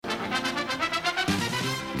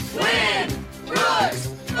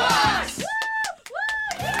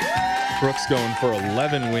Brooke's going for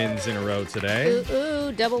 11 wins in a row today.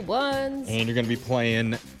 Ooh, double ones. And you're going to be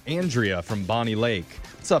playing Andrea from Bonnie Lake.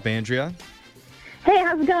 What's up, Andrea? Hey,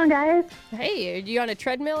 how's it going, guys? Hey, are you on a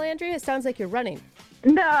treadmill, Andrea? It sounds like you're running.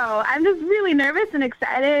 No, I'm just really nervous and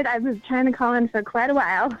excited. I've been trying to call in for quite a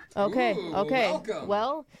while. Okay, Ooh, okay. welcome.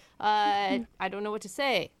 Well, I don't know what to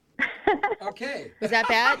say. Okay. Is that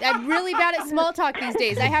bad? I'm really bad at small talk these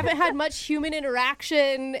days. I haven't had much human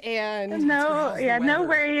interaction and... No, the yeah, no weather?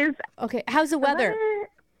 worries. Okay, how's the weather?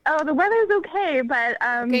 Oh, the weather's okay, but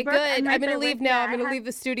Okay, Brooke, good. I'm going to leave now. I'm going to leave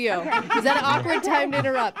the studio. Is that an awkward time to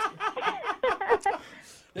interrupt?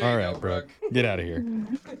 There All you right, go, Brooke. Get out of here.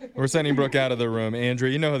 We're sending Brooke out of the room.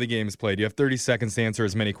 Andrea, you know how the game is played. You have 30 seconds to answer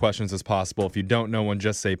as many questions as possible. If you don't know one,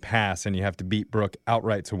 just say pass, and you have to beat Brooke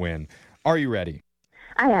outright to win. Are you ready?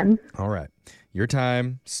 I am. All right. Your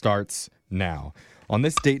time starts now. On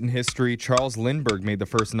this date in history, Charles Lindbergh made the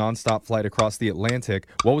first nonstop flight across the Atlantic.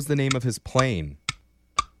 What was the name of his plane?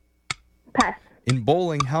 Pass. In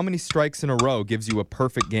bowling, how many strikes in a row gives you a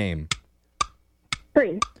perfect game?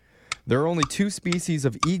 3. There are only 2 species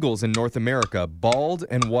of eagles in North America, bald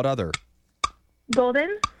and what other?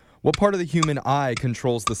 Golden. What part of the human eye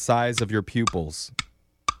controls the size of your pupils?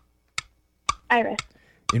 Iris.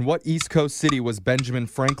 In what East Coast city was Benjamin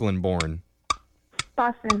Franklin born?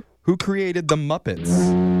 Boston. Who created the Muppets?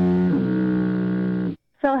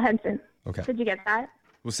 Phil Henson. Okay. Did you get that?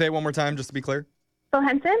 We'll say it one more time just to be clear. Phil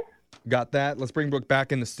Henson? Got that. Let's bring Brooke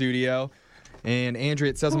back in the studio. And Andrea,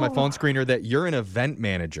 it says on my phone screener that you're an event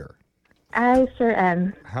manager. I sure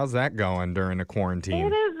am. How's that going during the quarantine?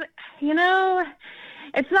 It is,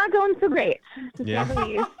 it's not going so great, to Yeah. say the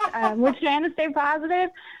least. We're trying to stay positive,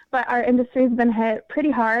 but our industry's been hit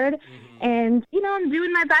pretty hard. And, I'm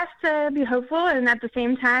doing my best to be hopeful and at the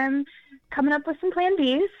same time coming up with some plan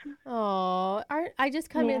Bs. Oh, I just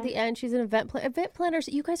come in at the end. She's an event planner.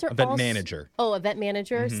 You guys are Event all manager. Oh, event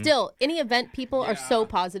manager. Still, any event people are so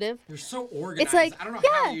positive. You're so organized. It's like, I don't know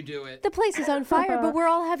yeah, how you do it. the place is on fire, but we're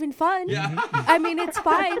all having fun. Yeah. I mean, it's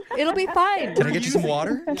fine. It'll be fine. Can I get you some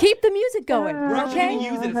water? Keep the music going, We're actually okay? going to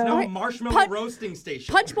use it. It's now a marshmallow Punch- roasting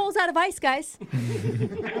station. Punch bowls out of ice, guys.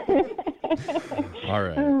 All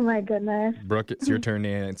right. Oh, my goodness. Brooke, it's your turn to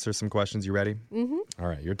answer some questions. You ready? Mm-hmm. All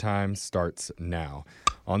right, your time starts now.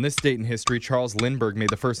 On this date in history, Charles Lindbergh made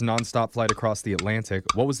the first nonstop flight across the Atlantic.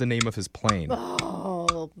 What was the name of his plane?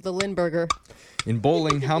 Oh, the Lindberger. In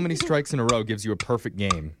bowling, how many strikes in a row gives you a perfect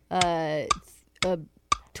game?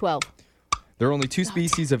 12. There are only 2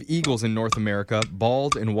 species of eagles in North America,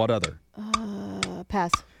 bald and what other?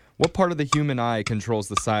 Pass. What part of the human eye controls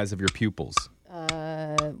the size of your pupils?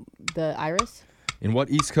 The iris. In what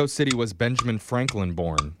East Coast city was Benjamin Franklin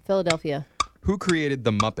born? Philadelphia. Who created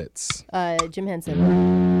the Muppets? Jim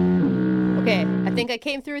Henson. Okay, I think I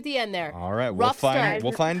came through at the end there. All right, Rough start.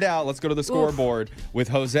 we'll find out. Let's go to the scoreboard with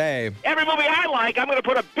Jose. Every movie I like, I'm going to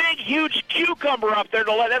put a big, huge cucumber up there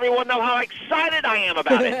to let everyone know how excited I am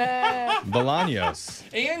about it. Bolaños.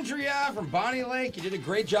 Andrea from Bonnie Lake, you did a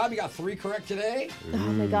great job. You got 3 correct today. Oh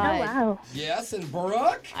my Oh, god. wow. Yes, and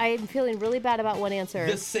Brooke, I'm feeling really bad about one answer.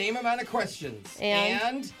 the same amount of questions.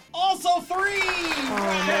 And? Also 3.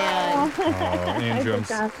 Oh man. Oh, Andrew, Good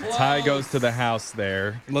job. tie goes to the house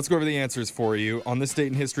there. Let's go over the answers for you. On this date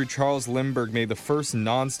in history, Charles Lindbergh made the first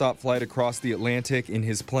nonstop flight across the Atlantic in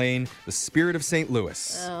his plane, the Spirit of St.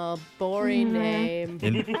 Louis. Oh, boring name.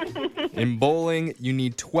 In bowling, you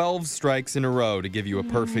need 12 strikes in a row to give you a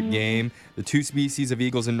perfect game. The 2 species of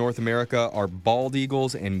eagles in North America are bald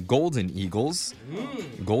eagles and golden eagles.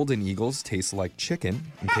 Golden eagles taste like chicken,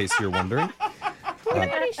 in case you're wondering. We're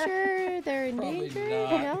pretty sure they're Probably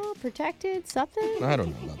endangered, not. protected, something. I don't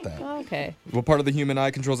know about that. Okay. What part of the human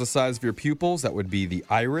eye controls the size of your pupils? That would be the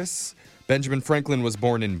iris. Benjamin Franklin was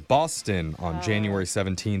born in Boston on January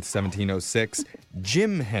 17th, 1706.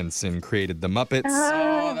 Jim Henson created the Muppets,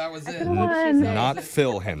 Oh, that was it. not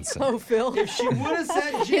Phil Henson. Oh, Phil. If she would have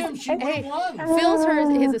said Jim, she would have won.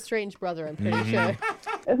 Phil's his estranged brother, I'm pretty sure.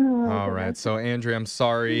 All right, so Andrea, I'm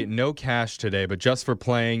sorry, no cash today, but just for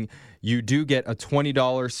playing, you do get a $20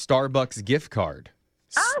 Starbucks gift card.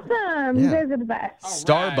 Awesome. Yeah. You guys are the best.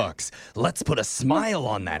 Starbucks. Let's put a smile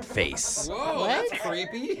on that face. Whoa, that's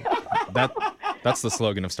creepy. That's the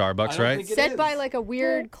slogan of Starbucks, I don't right? think it Said is. by like a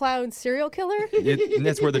weird clown serial killer? And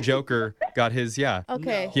that's where the Joker got his, yeah.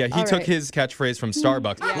 Okay. Yeah, he all took right. his catchphrase from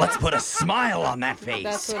Starbucks. Let's put a smile on that face.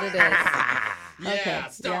 That's what it is. Yeah, Okay,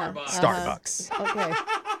 Starbucks. yeah. Starbucks. Okay.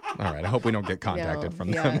 All right, I hope we don't get contacted No, from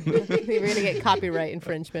yeah. them. We're going to get copyright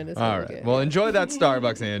infringement. Is All what right. we get. Well, enjoy that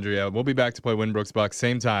Starbucks, Andrea. We'll be back to play Winbrooks Bucks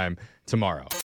same time tomorrow.